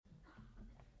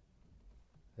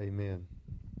Amen.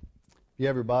 If you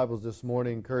have your Bibles this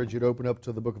morning, I encourage you to open up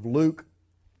to the book of Luke,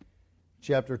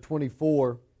 chapter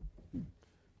 24.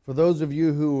 For those of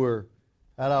you who were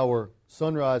at our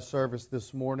sunrise service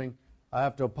this morning, I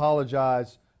have to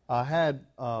apologize. I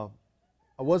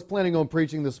was planning on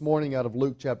preaching this morning out of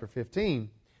Luke chapter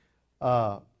 15,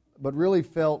 but really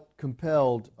felt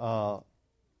compelled to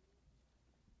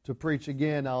preach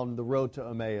again on the road to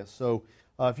Emmaus. So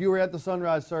if you were at the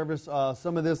sunrise service,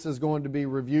 some of this is going to be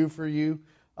review for you,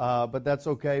 but that's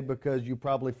okay because you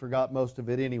probably forgot most of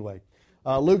it anyway.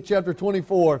 Luke chapter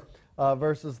 24,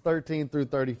 verses 13 through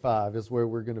 35 is where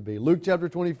we're going to be. Luke chapter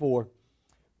 24,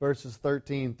 verses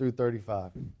 13 through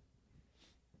 35.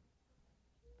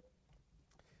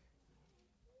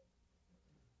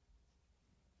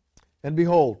 And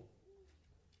behold,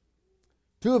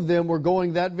 two of them were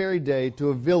going that very day to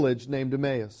a village named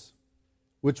Emmaus,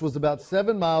 which was about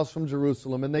 7 miles from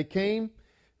Jerusalem, and they came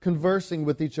conversing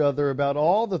with each other about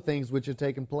all the things which had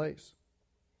taken place.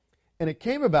 And it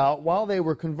came about, while they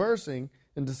were conversing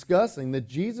and discussing, that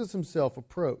Jesus himself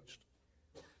approached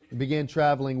and began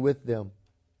traveling with them.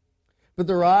 But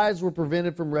their eyes were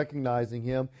prevented from recognizing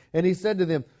him, and he said to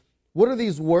them, "What are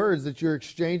these words that you're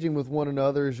exchanging with one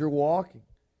another as you're walking?"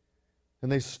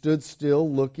 And they stood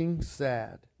still, looking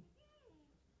sad.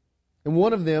 And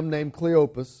one of them, named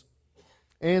Cleopas,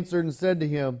 answered and said to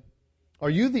him, "Are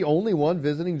you the only one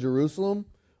visiting Jerusalem,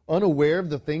 unaware of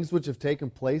the things which have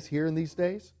taken place here in these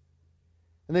days?"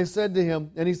 And he said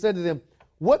to them,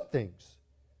 "What things?"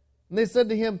 And they said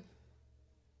to him,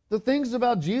 "The things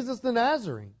about Jesus the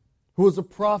Nazarene, who was a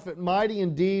prophet, mighty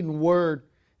in deed and word,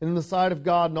 and in the sight of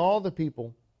God and all the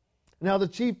people, and how the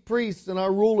chief priests and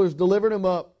our rulers delivered him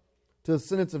up to the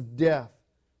sentence of death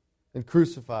and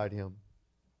crucified him.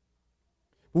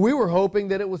 We were hoping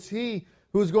that it was he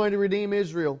who was going to redeem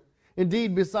Israel.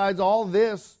 Indeed, besides all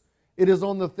this, it is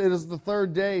the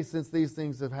third day since these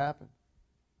things have happened."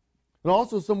 And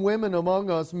also some women among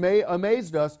us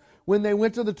amazed us when they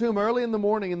went to the tomb early in the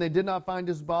morning and they did not find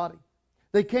his body.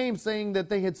 They came saying that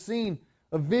they had seen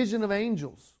a vision of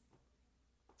angels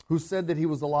who said that he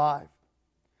was alive.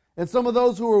 And some of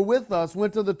those who were with us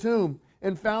went to the tomb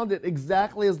and found it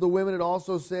exactly as the women had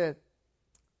also said.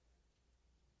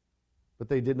 But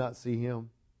they did not see him.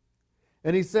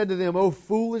 And he said to them, "O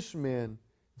foolish men,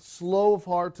 slow of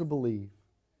heart to believe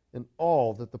in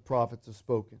all that the prophets have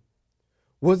spoken.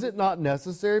 Was it not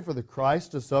necessary for the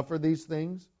Christ to suffer these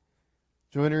things,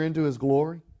 to enter into his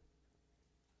glory?"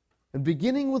 And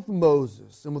beginning with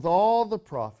Moses and with all the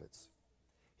prophets,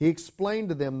 he explained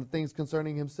to them the things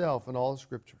concerning himself in all the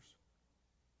Scriptures.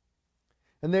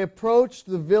 And they approached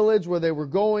the village where they were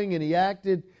going, and he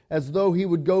acted as though he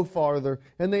would go farther.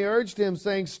 And they urged him,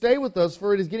 saying, "Stay with us,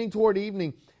 for it is getting toward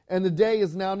evening, and the day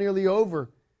is now nearly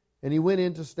over." And he went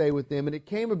in to stay with them. And it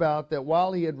came about that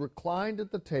while he had reclined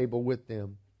at the table with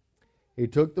them, he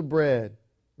took the bread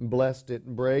and blessed it,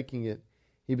 and breaking it,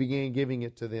 he began giving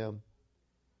it to them.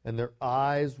 And their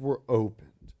eyes were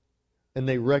opened, and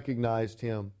they recognized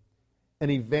him. And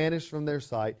he vanished from their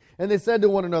sight. And they said to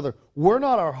one another, "Were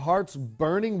not our hearts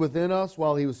burning within us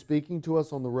while he was speaking to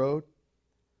us on the road,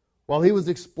 while he was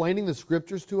explaining the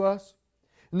Scriptures to us?"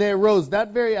 And they arose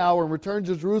that very hour and returned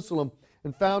to Jerusalem,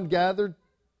 and found gathered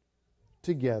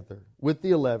together with the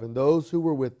 11 those who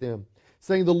were with them,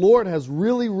 saying, "The Lord has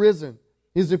really risen.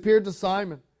 He has appeared to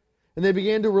Simon." And they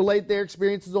began to relate their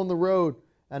experiences on the road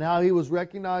and how he was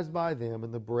recognized by them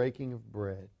in the breaking of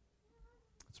bread.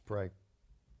 Let's pray.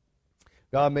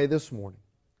 God, may this morning,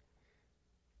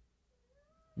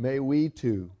 may we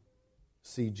too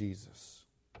see Jesus,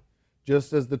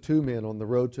 just as the two men on the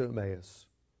road to Emmaus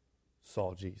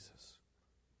saw Jesus.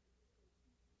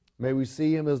 May we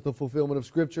see him as the fulfillment of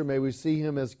Scripture. May we see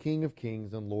him as King of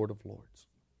kings and Lord of lords.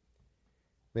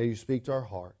 May you speak to our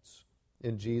hearts.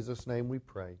 In Jesus' name we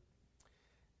pray.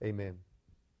 Amen.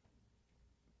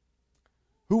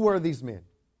 Who were these men?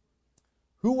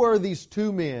 Who were these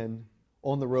two men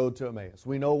on the road to Emmaus?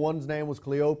 We know one's name was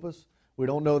Cleopas. We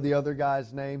don't know the other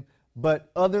guy's name.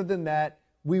 But other than that,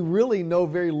 we really know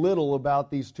very little about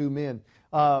these two men.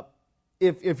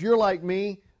 If you're like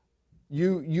me,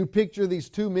 you picture these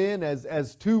two men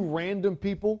as two random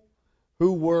people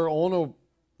who were on a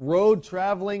road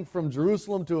traveling from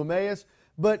Jerusalem to Emmaus.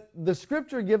 But the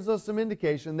Scripture gives us some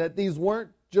indication that these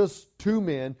weren't just two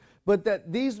men, but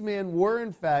that these men were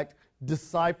in fact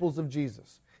disciples of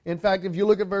Jesus. In fact, if you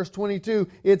look at verse 22,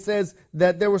 it says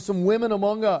that there were some women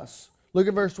among us. Look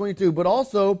at verse 22. But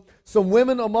also some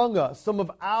women among us, some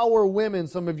of our women,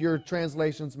 some of your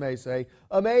translations may say,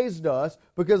 amazed us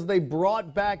because they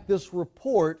brought back this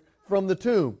report from the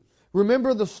tomb.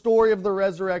 Remember the story of the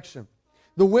resurrection.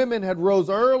 The women had rose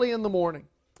early in the morning,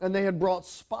 and they had brought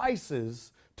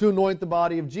spices to anoint the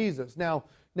body of Jesus. Now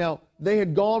they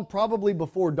had gone probably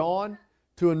before dawn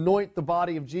to anoint the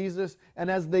body of Jesus,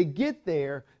 and as they get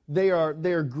there, they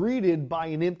are greeted by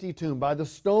an empty tomb, by the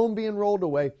stone being rolled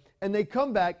away, and they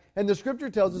come back, and the Scripture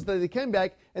tells us that they came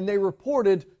back and they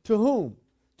reported to whom?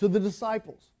 To the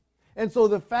disciples. And so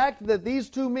the fact that these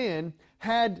two men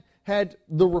had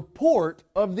the report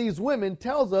of these women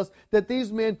tells us that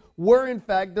these men were in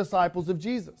fact disciples of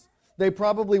Jesus. They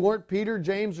probably weren't Peter,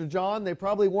 James, or John. They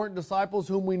probably weren't disciples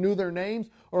whom we knew their names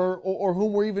or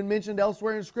whom were even mentioned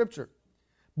elsewhere in Scripture.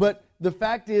 But the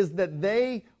fact is that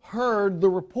they heard the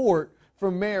report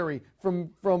from Mary,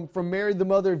 from Mary the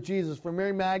mother of Jesus, from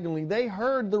Mary Magdalene. They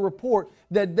heard the report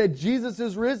that Jesus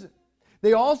is risen.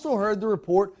 They also heard the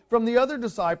report from the other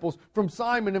disciples, from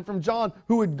Simon and from John,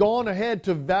 who had gone ahead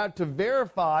to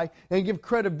verify and give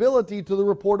credibility to the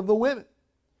report of the women.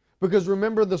 Because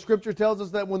remember, the Scripture tells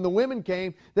us that when the women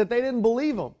came, that they didn't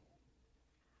believe them.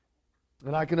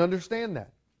 And I can understand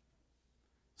that.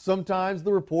 Sometimes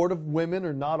the report of women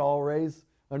are not always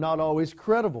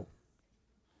credible.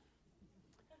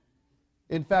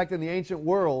 In fact, in the ancient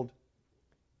world,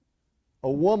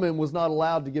 a woman was not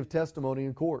allowed to give testimony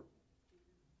in court,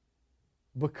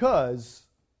 because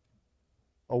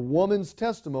a woman's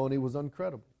testimony was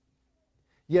uncredible.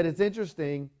 Yet it's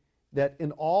interesting that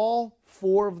in all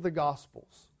four of the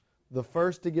Gospels, the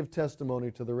first to give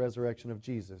testimony to the resurrection of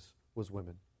Jesus was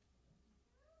women.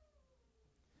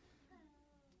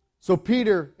 So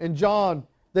Peter and John,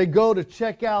 they go to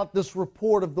check out this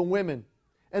report of the women,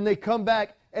 and they come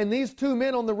back, and these two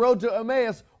men on the road to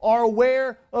Emmaus are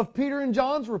aware of Peter and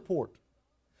John's report.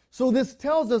 So this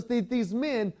tells us that these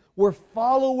men were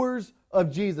followers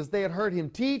of Jesus. They had heard Him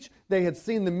teach. They had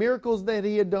seen the miracles that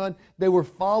He had done. They were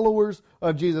followers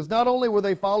of Jesus. Not only were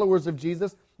they followers of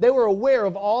Jesus, they were aware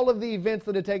of all of the events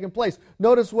that had taken place.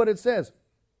 Notice what it says.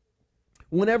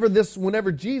 Whenever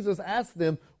Jesus asked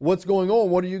them, what's going on?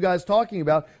 What are you guys talking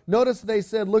about? Notice they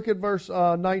said, look at verse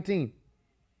 19.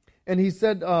 And he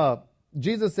said,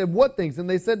 Jesus said, what things? And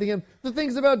they said to him, the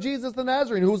things about Jesus the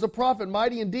Nazarene, who was a prophet,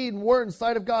 mighty in deed and word in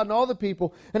sight of God and all the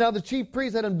people, and how the chief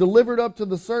priests had him delivered up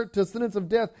to sentence of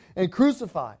death and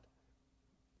crucified.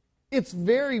 It's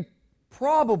very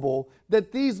probable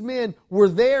that these men were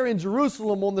there in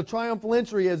Jerusalem on the triumphal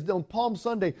entry as on Palm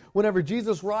Sunday, whenever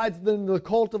Jesus rides in the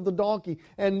colt of the donkey,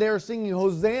 and they're singing,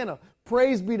 Hosanna,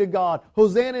 praise be to God.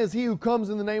 Hosanna is He who comes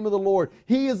in the name of the Lord.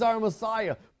 He is our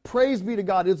Messiah. Praise be to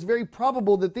God. It's very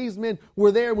probable that these men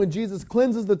were there when Jesus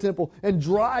cleanses the temple and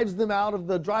drives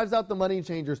out the money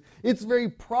changers. It's very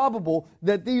probable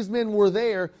that these men were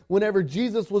there whenever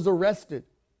Jesus was arrested,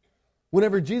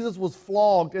 whenever Jesus was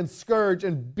flogged and scourged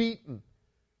and beaten,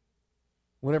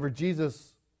 whenever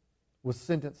Jesus was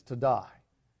sentenced to die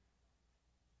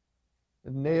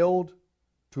and nailed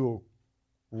to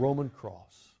a Roman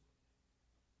cross.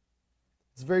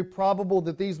 It's very probable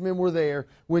that these men were there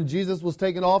when Jesus was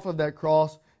taken off of that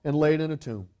cross and laid in a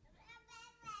tomb.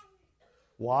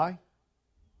 Why?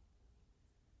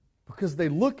 Because they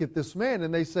look at this man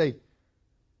and they say,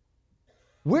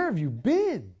 where have you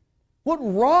been? What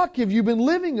rock have you been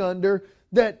living under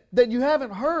that you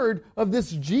haven't heard of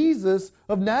this Jesus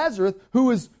of Nazareth who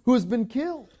has been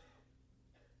killed?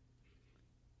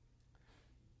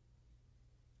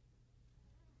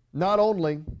 Not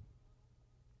only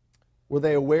were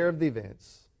they aware of the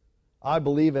events, I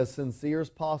believe as sincere as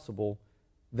possible,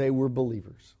 they were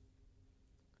believers.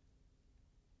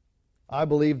 I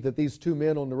believe that these two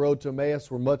men on the road to Emmaus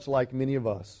were much like many of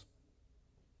us.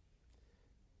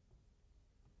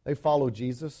 They follow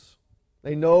Jesus.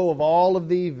 They know of all of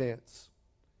the events.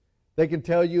 They can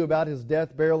tell you about His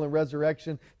death, burial, and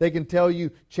resurrection. They can tell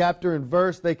you chapter and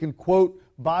verse. They can quote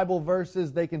Bible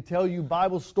verses. They can tell you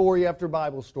Bible story after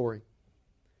Bible story.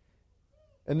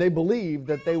 And they believed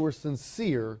that they were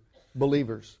sincere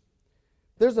believers.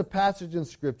 There's a passage in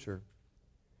Scripture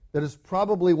that is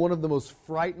probably one of the most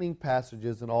frightening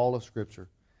passages in all of Scripture.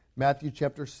 Matthew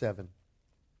chapter 7,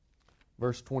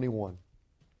 verse 21.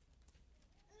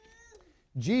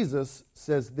 Jesus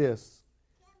says this.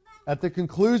 At the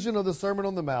conclusion of the Sermon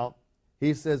on the Mount,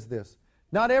 He says this,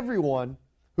 not everyone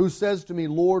who says to me,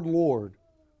 Lord, Lord,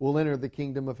 will enter the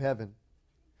kingdom of heaven,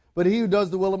 but he who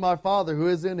does the will of my Father who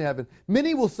is in heaven.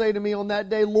 Many will say to me on that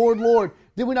day, Lord, Lord,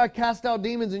 did we not cast out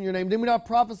demons in your name? Did we not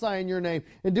prophesy in your name?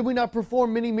 And did we not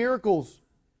perform many miracles?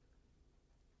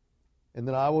 And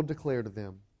then I will declare to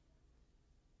them,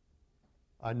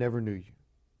 I never knew you.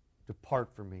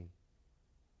 Depart from me,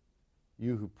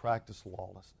 you who practice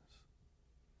lawlessness.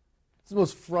 It's the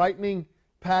most frightening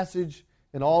passage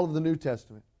in all of the New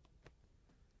Testament.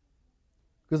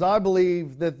 Because I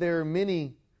believe that there are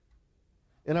many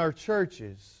in our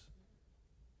churches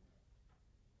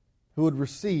who would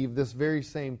receive this very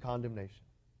same condemnation.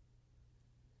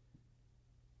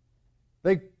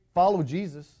 They follow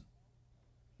Jesus.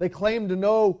 They claim to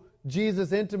know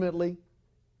Jesus intimately.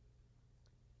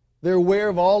 They're aware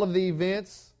of all of the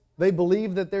events. They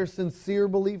believe that they're sincere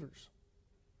believers.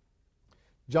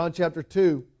 John chapter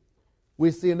 2, we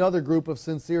see another group of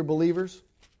sincere believers.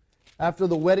 After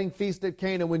the wedding feast at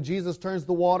Cana, when Jesus turns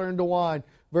the water into wine,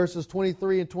 verses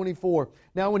 23 and 24.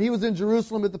 Now when he was in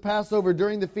Jerusalem at the Passover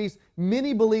during the feast,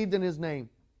 many believed in his name,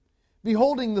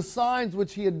 beholding the signs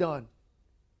which he had done.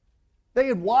 They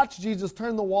had watched Jesus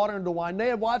turn the water into wine. They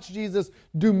had watched Jesus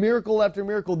do miracle after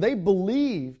miracle. They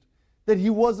believed that he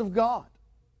was of God.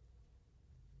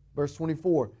 Verse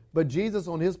 24, but Jesus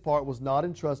on his part was not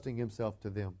entrusting himself to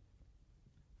them,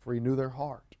 for he knew their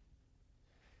heart.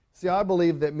 See, I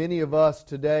believe that many of us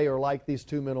today are like these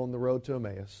two men on the road to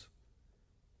Emmaus.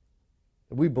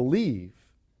 We believe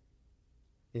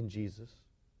in Jesus,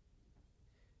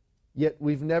 yet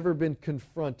we've never been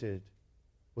confronted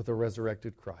with a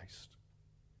resurrected Christ.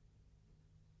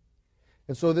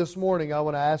 And so this morning I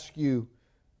want to ask you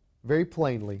very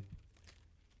plainly,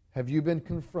 have you been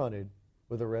confronted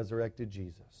with a resurrected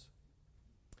Jesus?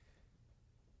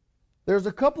 There's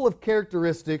a couple of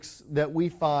characteristics that we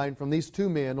find from these two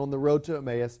men on the road to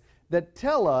Emmaus that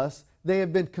tell us they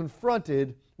have been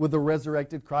confronted with the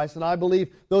resurrected Christ. And I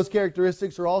believe those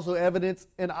characteristics are also evidence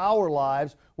in our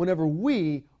lives whenever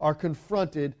we are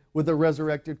confronted with the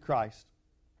resurrected Christ.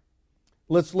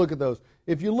 Let's look at those.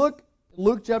 If you look,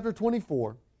 Luke chapter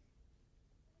 24,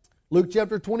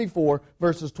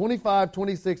 verses 25,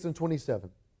 26, and 27.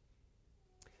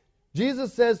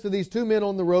 Jesus says to these two men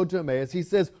on the road to Emmaus, he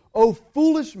says, O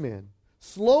foolish men,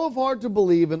 slow of heart to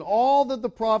believe in all that the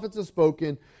prophets have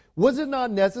spoken, was it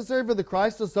not necessary for the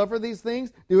Christ to suffer these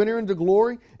things, to enter into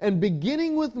glory? And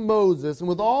beginning with Moses and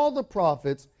with all the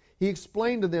prophets, he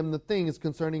explained to them the things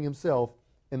concerning himself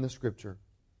in the Scripture.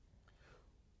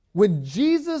 When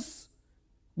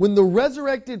the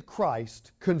resurrected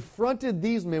Christ confronted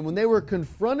these men, when they were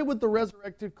confronted with the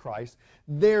resurrected Christ,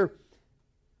 their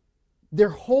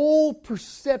whole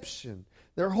perception,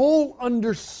 their whole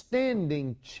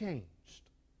understanding changed.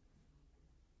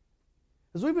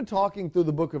 As we've been talking through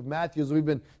the book of Matthew, as we've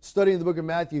been studying the book of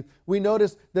Matthew, we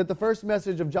noticed that the first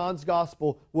message of John's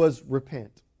gospel was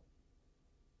repent.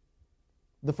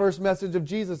 The first message of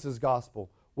Jesus' gospel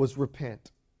was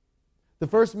repent. The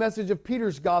first message of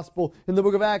Peter's gospel in the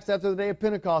book of Acts after the day of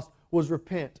Pentecost was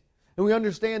repent. And we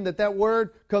understand that that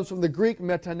word comes from the Greek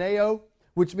metaneo,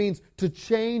 which means to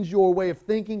change your way of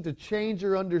thinking, to change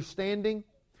your understanding,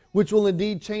 which will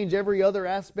indeed change every other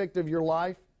aspect of your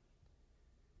life.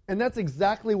 And that's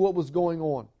exactly what was going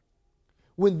on.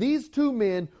 When these two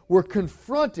men were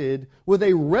confronted with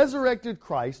a resurrected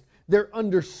Christ, their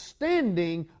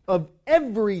understanding of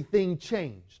everything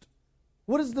changed.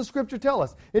 What does the Scripture tell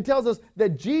us? It tells us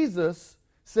that Jesus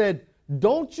said,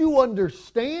 don't you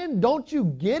understand? Don't you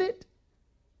get it?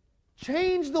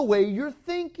 Change the way you're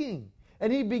thinking.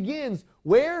 And he begins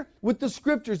where? With the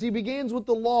Scriptures. He begins with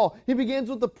the law. He begins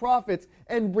with the prophets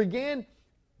and began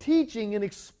teaching and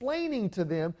explaining to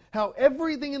them how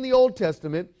everything in the Old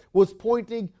Testament was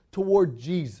pointing toward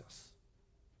Jesus.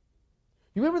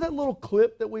 You remember that little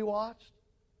clip that we watched?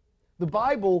 The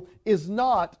Bible is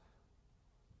not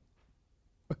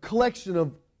a collection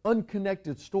of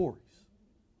unconnected stories.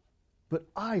 But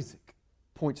Isaac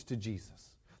points to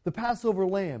Jesus. The Passover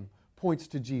lamb points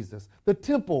to Jesus. The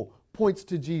temple points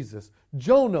to Jesus.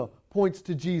 Jonah points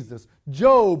to Jesus.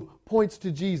 Job points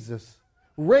to Jesus.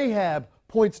 Rahab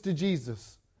points to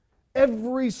Jesus.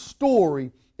 Every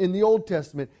story in the Old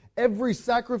Testament, every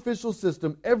sacrificial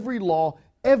system, every law,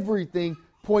 everything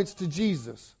points to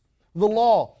Jesus. The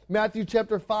law, Matthew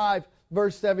chapter 5,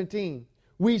 verse 17.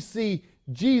 We see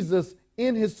Jesus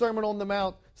in his Sermon on the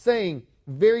Mount saying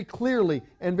very clearly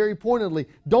and very pointedly,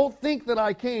 don't think that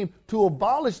I came to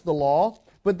abolish the law,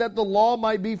 but that the law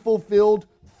might be fulfilled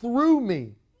through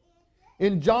me.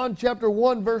 In John chapter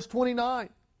 1, verse 29,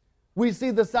 we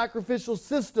see the sacrificial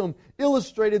system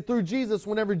illustrated through Jesus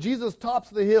whenever Jesus tops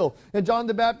the hill and John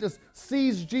the Baptist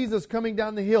sees Jesus coming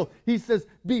down the hill. He says,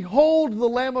 behold the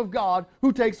Lamb of God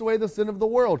who takes away the sin of the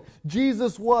world.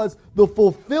 Jesus was the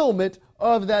fulfillment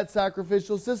of that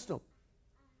sacrificial system.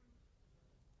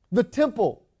 The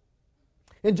temple.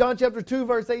 In John chapter 2,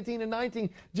 verse 18 and 19,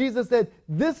 Jesus said,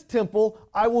 this temple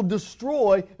I will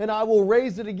destroy and I will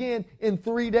raise it again in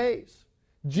 3 days.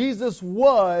 Jesus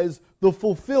was the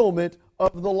fulfillment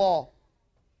of the law.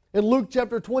 In Luke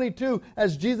chapter 22,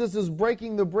 as Jesus is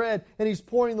breaking the bread and he's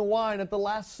pouring the wine at the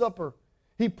Last Supper,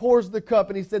 He pours the cup,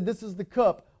 and he said, this is the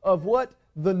cup of what?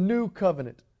 The new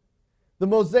covenant. The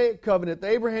Mosaic covenant, the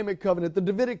Abrahamic covenant, the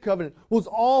Davidic covenant was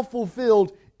all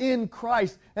fulfilled in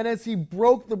Christ. And as he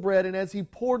broke the bread and as he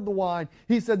poured the wine,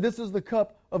 he said, this is the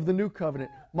cup of the new covenant,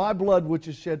 my blood which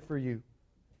is shed for you.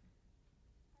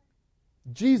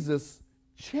 Jesus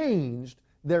changed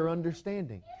their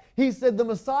understanding. He said the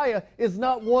Messiah is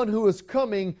not one who is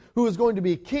coming, who is going to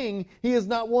be a king. He is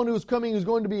not one who is coming, who's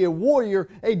going to be a warrior,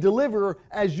 a deliverer,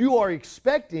 as you are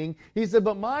expecting. He said,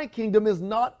 but my kingdom is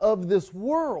not of this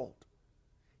world.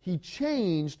 He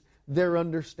changed their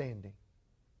understanding.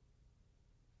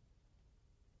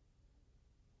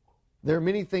 There are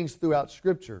many things throughout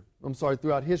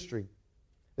throughout history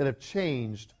that have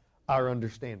changed our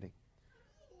understanding.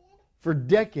 For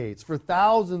decades, for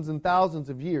thousands and thousands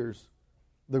of years,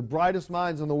 the brightest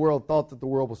minds in the world thought that the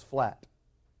world was flat.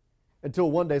 Until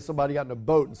one day somebody got in a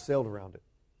boat and sailed around it.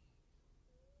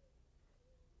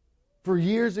 For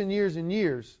years and years and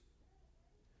years,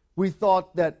 we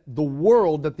thought that the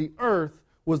world, that the earth,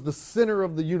 was the center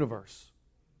of the universe.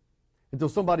 Until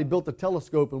somebody built a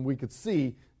telescope and we could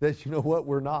see that, you know what,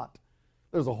 we're not.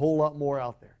 There's a whole lot more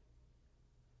out there.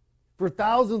 For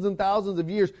thousands and thousands of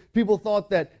years, people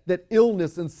thought that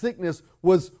illness and sickness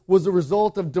was a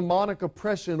result of demonic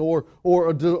oppression or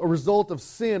a result of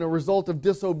sin, a result of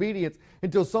disobedience,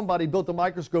 until somebody built a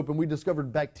microscope and we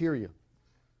discovered bacteria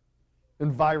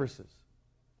and viruses.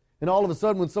 And all of a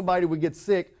sudden, when somebody would get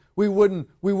sick, we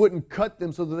wouldn't cut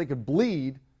them so that they could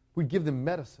bleed. We'd give them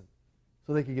medicine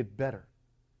so they could get better.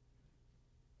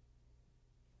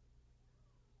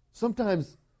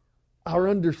 Sometimes our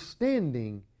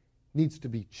understanding needs to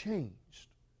be changed.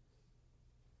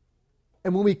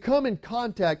 And when we come in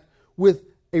contact with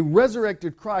a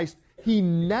resurrected Christ, He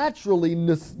naturally,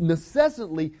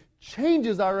 necessitally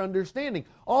changes our understanding.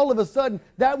 All of a sudden,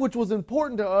 that which was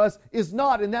important to us is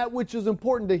not, and that which is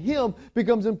important to Him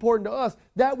becomes important to us.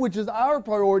 That which is our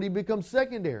priority becomes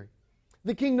secondary.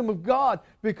 The kingdom of God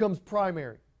becomes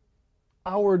primary.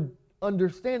 Our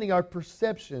understanding, our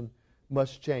perception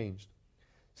must change.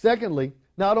 Secondly,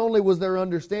 not only was their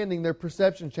understanding, their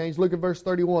perception changed. Look at verse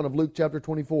 31 of Luke chapter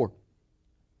 24.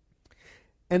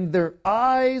 And their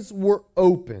eyes were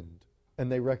opened,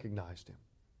 and they recognized Him.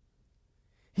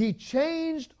 He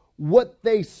changed what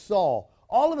they saw.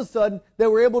 All of a sudden, they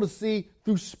were able to see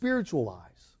through spiritual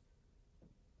eyes.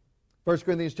 1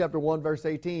 Corinthians chapter 1, verse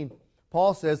 18,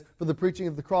 Paul says, for the preaching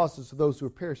of the cross is to those who are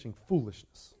perishing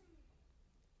foolishness.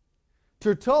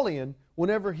 Tertullian,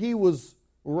 whenever he was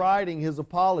writing his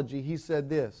apology, he said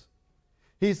this.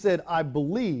 He said, I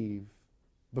believe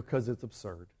because it's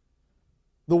absurd.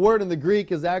 The word in the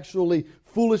Greek is actually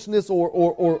foolishness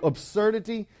or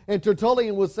absurdity. And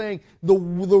Tertullian was saying, the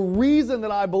reason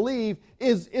that I believe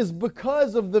is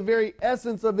because of the very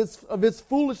essence of its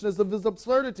foolishness, of its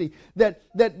absurdity. That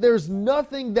there's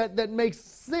nothing that makes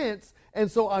sense, and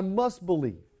so I must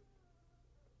believe.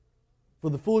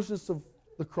 For the foolishness of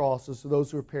the cross is to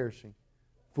those who are perishing,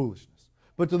 foolishness.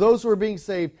 But to those who are being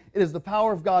saved, it is the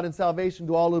power of God and salvation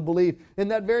to all who believe. In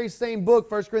that very same book,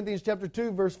 1 Corinthians chapter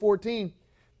 2, verse 14,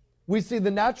 we see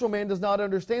the natural man does not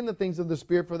understand the things of the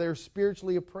Spirit, for they are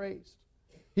spiritually appraised.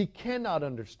 He cannot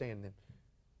understand them.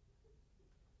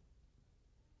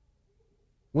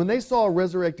 When they saw a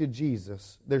resurrected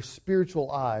Jesus, their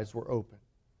spiritual eyes were open.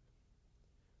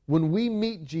 When we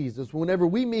meet Jesus, whenever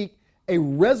we meet a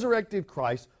resurrected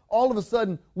Christ, all of a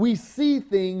sudden we see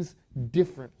things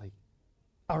differently.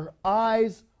 Our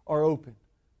eyes are open.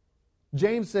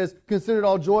 James says, consider it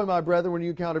all joy, my brethren, when you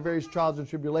encounter various trials and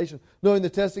tribulations, knowing the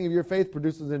testing of your faith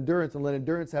produces endurance, and let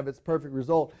endurance have its perfect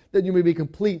result, that you may be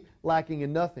complete, lacking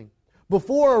in nothing.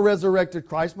 Before a resurrected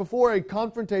Christ, before a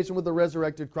confrontation with the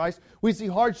resurrected Christ, we see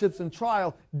hardships and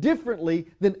trial differently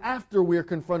than after we are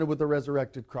confronted with the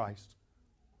resurrected Christ.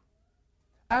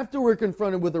 After we're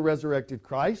confronted with the resurrected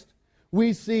Christ,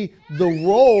 we see the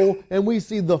role and we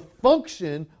see the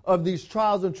function of these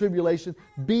trials and tribulations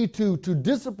be to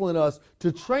discipline us,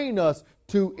 to train us,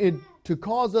 to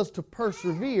cause us to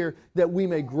persevere that we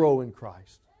may grow in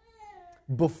Christ.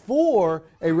 Before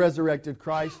a resurrected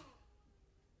Christ,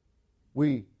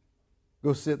 we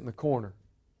go sit in the corner.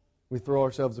 We throw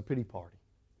ourselves a pity party.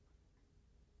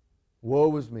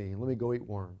 Woe is me, let me go eat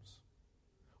worms.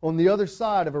 On the other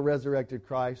side of a resurrected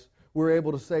Christ, we're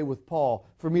able to say with Paul,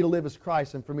 for me to live is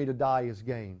Christ and for me to die is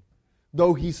gain.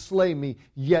 Though He slay me,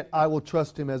 yet I will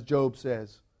trust Him, as Job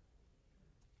says.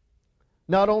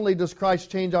 Not only does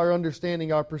Christ change our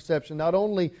understanding, our perception, not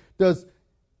only does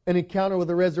an encounter with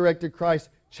the resurrected Christ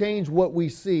change what we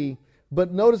see,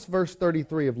 but notice verse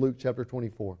 33 of Luke chapter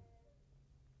 24.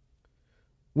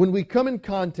 When we come in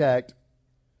contact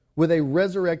with a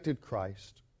resurrected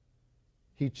Christ,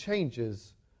 He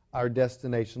changes our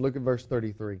destination. Look at verse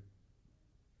 33.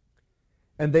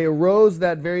 And they arose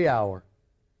that very hour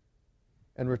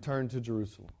and returned to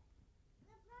Jerusalem.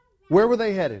 Where were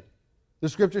they headed? The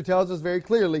Scripture tells us very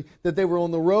clearly that they were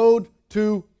on the road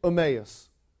to Emmaus.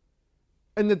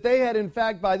 And that they had, in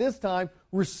fact, by this time,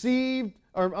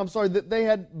 that they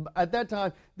had, at that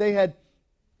time, they had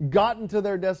gotten to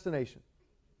their destination.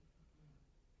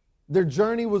 Their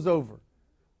journey was over.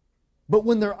 But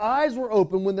when their eyes were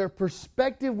open, when their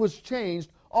perspective was changed,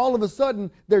 all of a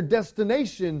sudden, their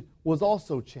destination was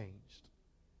also changed.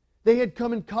 They had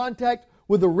come in contact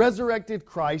with the resurrected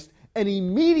Christ, and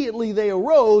immediately they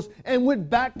arose and went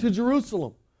back to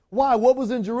Jerusalem. Why? What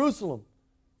was in Jerusalem?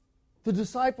 The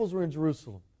disciples were in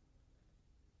Jerusalem.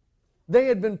 They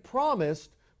had been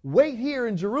promised, wait here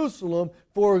in Jerusalem,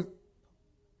 for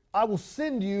I will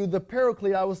send you the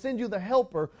Paraclete, I will send you the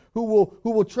Helper who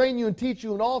will train you and teach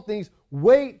you in all things.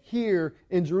 Wait here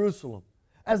in Jerusalem.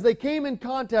 As they came in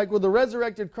contact with the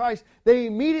resurrected Christ, they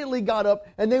immediately got up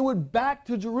and they went back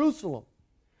to Jerusalem.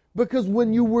 Because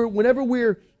whenever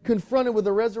we're confronted with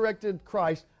the resurrected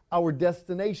Christ, our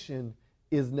destination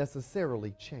is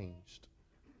necessarily changed.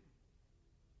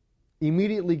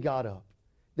 Immediately got up.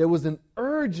 There was an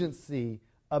urgency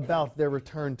about their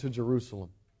return to Jerusalem.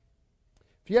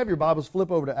 If you have your Bibles, flip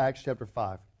over to Acts chapter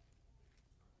 5.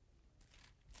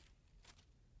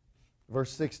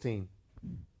 Verse 16.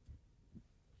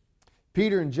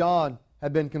 Peter and John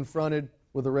had been confronted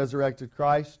with the resurrected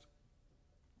Christ.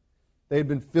 They had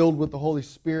been filled with the Holy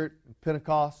Spirit at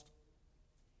Pentecost.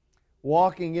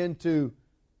 Walking into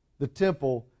the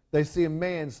temple, they see a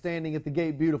man standing at the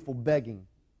gate beautiful, begging.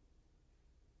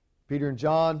 Peter and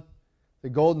John, the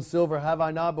gold and silver have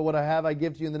I not, but what I have I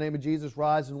give to you in the name of Jesus.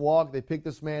 Rise and walk. They picked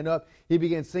this man up. He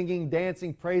began singing,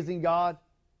 dancing, praising God.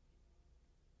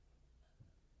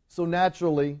 So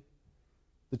naturally,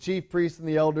 the chief priests and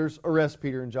the elders arrest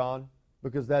Peter and John,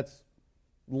 because that's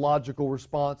the logical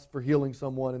response for healing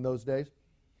someone in those days.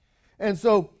 And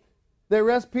so they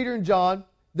arrest Peter and John.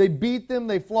 They beat them,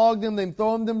 they flog them,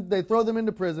 they throw them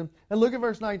into prison. And look at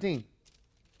verse 16.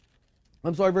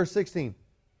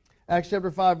 Acts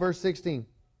chapter 5, verse 16.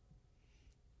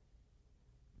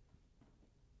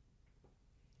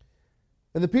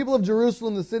 And the people of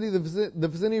Jerusalem, the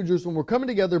vicinity of Jerusalem, were coming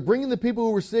together, bringing the people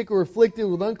who were sick or afflicted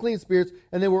with unclean spirits,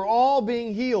 and they were all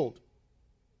being healed.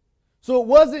 So it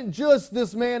wasn't just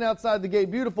this man outside the gate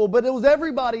beautiful, but it was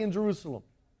everybody in Jerusalem.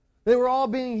 They were all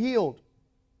being healed.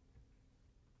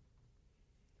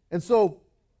 And so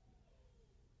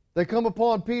they come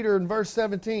upon Peter in verse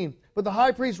 17. But the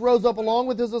high priest rose up along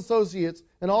with his associates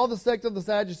and all the sect of the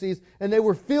Sadducees, and they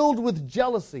were filled with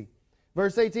jealousy.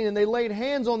 Verse 18, and they laid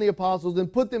hands on the apostles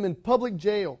and put them in public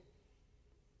jail.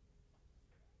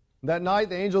 That night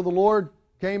the angel of the Lord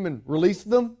came and released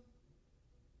them.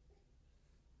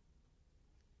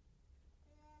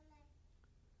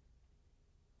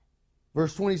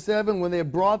 Verse 27, when they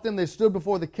had brought them, they stood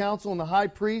before the council and the high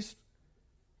priest.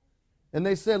 And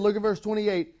they said, look at verse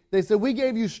 28, they said, we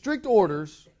gave you strict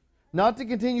orders not to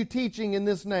continue teaching in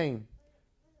this name.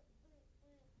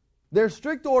 Their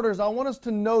strict orders, I want us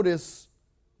to notice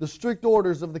the strict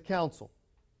orders of the council.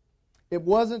 It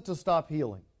wasn't to stop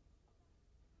healing.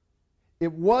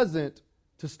 It wasn't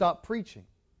to stop preaching.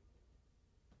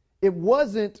 It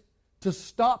wasn't to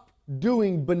stop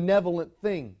doing benevolent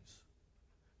things.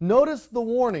 Notice the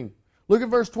warning. Look at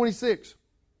verse 26.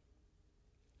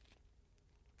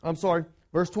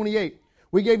 Verse 28.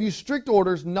 We gave you strict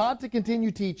orders not to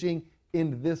continue teaching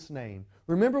in this name.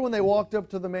 Remember when they walked up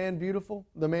to the man beautiful,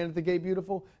 the man at the gate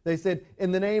beautiful? They said,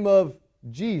 in the name of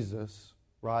Jesus,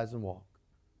 rise and walk.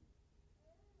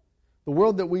 The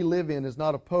world that we live in is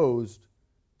not opposed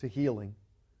to healing.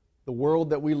 The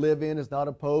world that we live in is not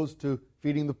opposed to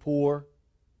feeding the poor,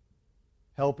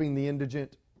 helping the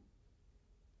indigent.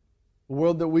 The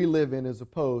world that we live in is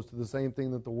opposed to the same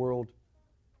thing that the world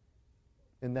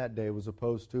in that day was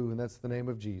opposed to, and that's the name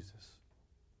of Jesus.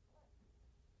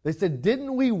 They said,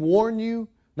 didn't we warn you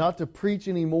not to preach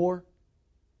anymore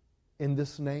in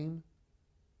this name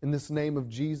of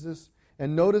Jesus?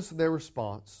 And notice their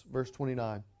response, verse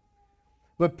 29.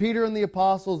 But Peter and the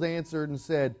apostles answered and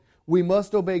said, we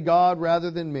must obey God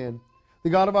rather than men. The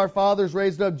God of our fathers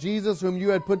raised up Jesus, whom you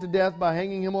had put to death by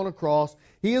hanging him on a cross.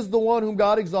 He is the one whom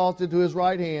God exalted to his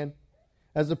right hand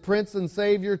as a Prince and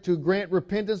Savior, to grant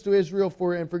repentance to Israel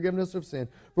and forgiveness of sin.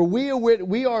 For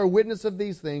we are a witness of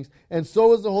these things, and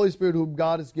so is the Holy Spirit whom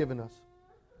God has given us.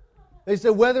 They said,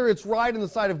 whether it's right in the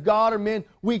sight of God or men,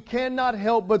 we cannot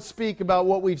help but speak about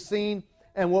what we've seen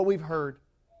and what we've heard.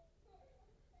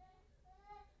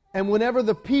 And whenever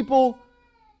the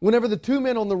two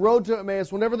men on the road to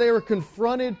Emmaus, whenever they were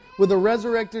confronted with the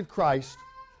resurrected Christ,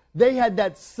 they had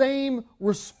that same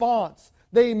response.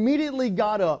 They immediately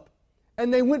got up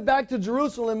and they went back to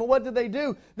Jerusalem. And what did they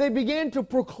do? They began to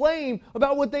proclaim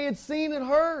about what they had seen and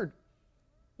heard.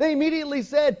 They immediately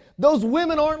said, those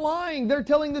women aren't lying. They're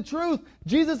telling the truth.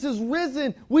 Jesus is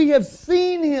risen. We have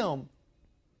seen Him.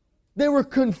 They were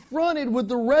confronted with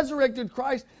the resurrected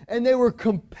Christ, and they were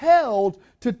compelled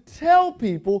to tell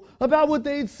people about what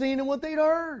they had seen and what they'd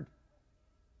heard.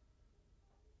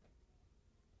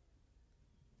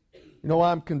 You know,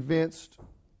 I'm convinced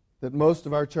that most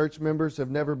of our church members have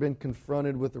never been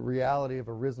confronted with the reality of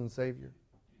a risen Savior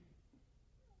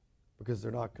because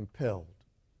they're not compelled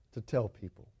to tell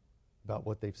people about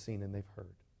what they've seen and they've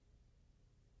heard.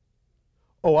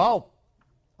 Oh,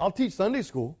 I'll teach Sunday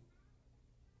school.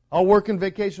 I'll work in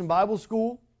Vacation Bible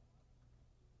School.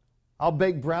 I'll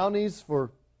bake brownies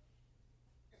for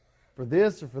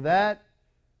this or for that.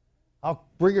 I'll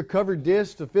bring a covered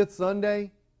dish to Fifth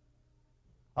Sunday.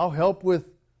 I'll help with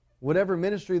whatever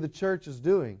ministry the church is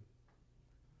doing.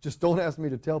 Just don't ask me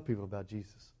to tell people about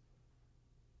Jesus.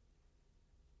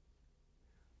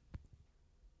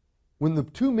 When the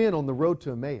two men on the road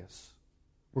to Emmaus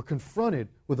were confronted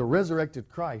with a resurrected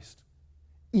Christ,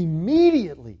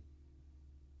 immediately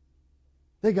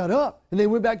they got up and they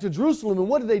went back to Jerusalem. And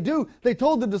what did they do? They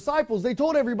told the disciples, they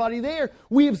told everybody there,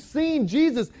 we have seen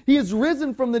Jesus. He is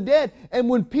risen from the dead. And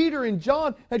when Peter and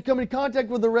John had come in contact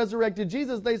with the resurrected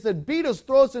Jesus, they said, beat us,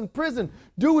 throw us in prison,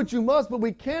 do what you must, but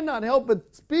we cannot help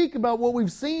but speak about what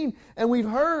we've seen and we've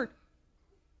heard.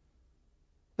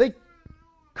 They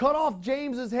cut off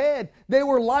James's head. They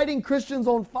were lighting Christians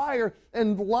on fire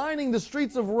and lining the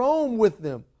streets of Rome with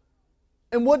them.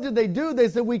 And what did they do? They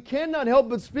said, we cannot help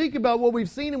but speak about what we've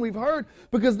seen and we've heard,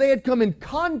 because they had come in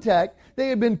contact, they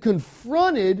had been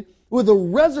confronted with a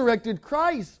resurrected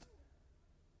Christ.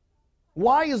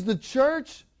 Why is the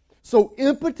church so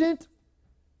impotent?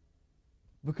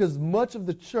 Because much of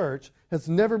the church has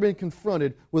never been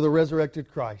confronted with a resurrected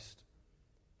Christ.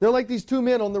 They're like these two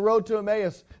men on the road to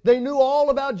Emmaus. They knew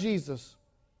all about Jesus.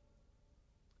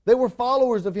 They were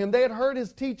followers of Him. They had heard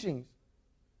His teachings.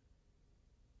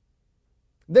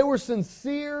 They were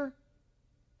sincere,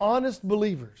 honest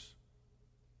believers.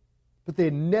 But they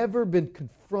had never been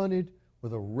confronted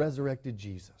with a resurrected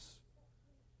Jesus.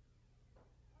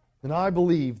 And I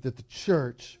believe that the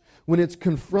church, when it's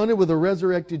confronted with a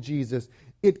resurrected Jesus,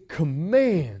 it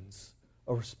commands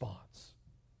a response.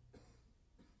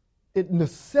 It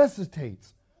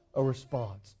necessitates a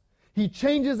response. He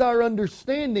changes our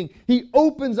understanding. He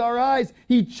opens our eyes.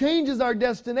 He changes our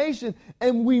destination.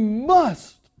 And we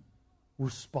must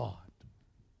respond.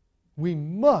 We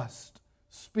must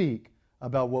speak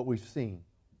about what we've seen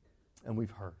and we've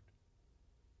heard.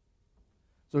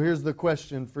 So here's the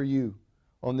question for you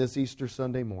on this Easter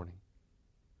Sunday morning.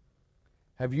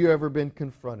 Have you ever been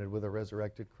confronted with a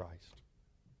resurrected Christ?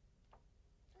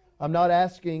 I'm not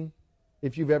asking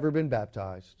if you've ever been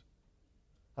baptized.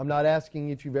 I'm not asking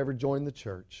if you've ever joined the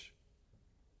church.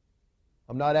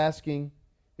 I'm not asking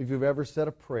if you've ever said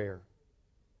a prayer.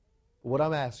 But what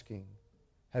I'm asking,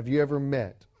 have you ever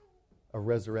met a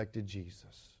resurrected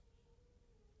Jesus?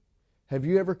 Have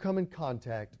you ever come in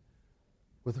contact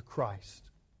with a Christ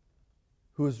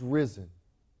who is risen,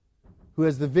 who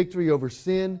has the victory over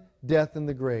sin, death, and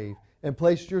the grave, and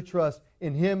placed your trust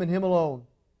in Him and Him alone,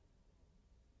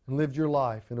 and lived your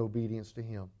life in obedience to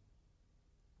Him?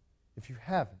 If you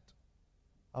haven't,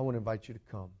 I want to invite you to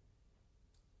come.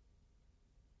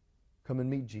 Come and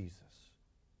meet Jesus.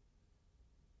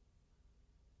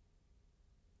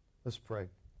 Let's pray.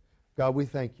 God, we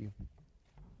thank You.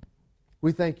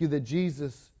 We thank You that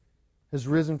Jesus has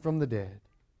risen from the dead,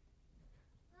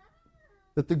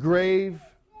 that the grave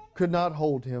could not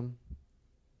hold Him,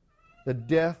 that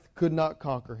death could not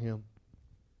conquer Him.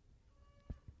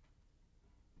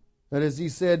 That as He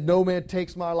said, no man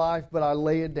takes my life, but I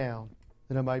lay it down,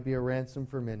 that I might be a ransom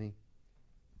for many.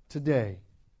 Today,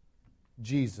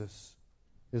 Jesus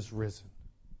is risen.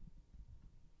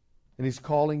 And He's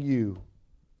calling you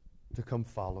to come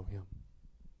follow Him,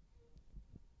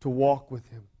 to walk with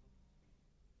Him,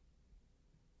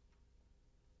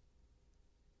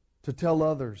 to tell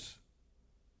others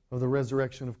of the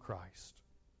resurrection of Christ.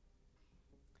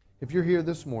 If you're here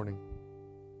this morning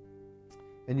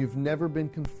and you've never been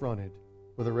confronted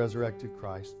with a resurrected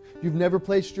Christ, you've never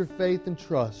placed your faith and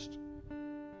trust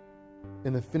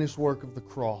in the finished work of the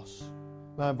cross,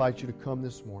 I invite you to come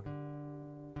this morning.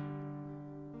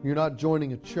 You're not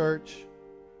joining a church.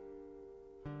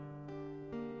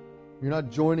 You're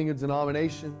not joining a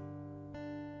denomination.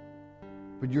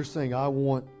 But you're saying, I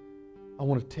want I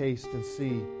want to taste and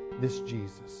see this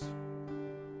Jesus.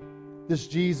 This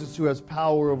Jesus who has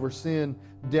power over sin,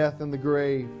 death, and the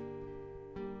grave.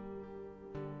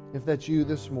 If that's you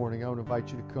this morning, I want to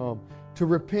invite you to come, to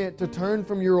repent, to turn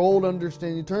from your old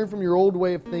understanding, turn from your old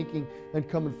way of thinking, and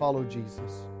come and follow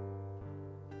Jesus.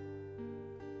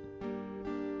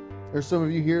 There's some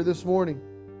of you here this morning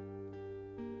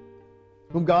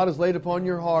whom God has laid upon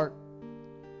your heart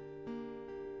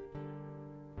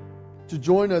to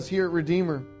join us here at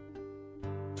Redeemer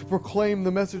to proclaim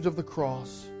the message of the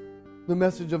cross, the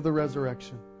message of the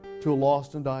resurrection to a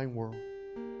lost and dying world.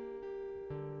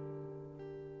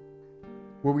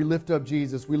 Where we lift up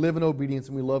Jesus, we live in obedience,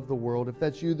 and we love the world. If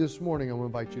that's you this morning, I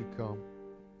want to invite you to come.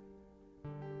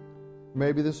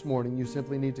 Maybe this morning you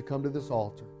simply need to come to this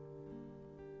altar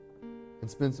and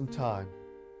spend some time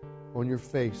on your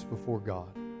face before God.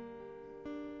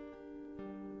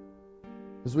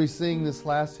 As we sing this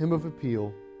last hymn of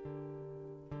appeal,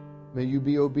 may you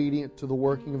be obedient to the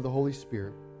working of the Holy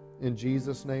Spirit. In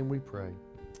Jesus' name we pray.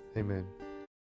 Amen.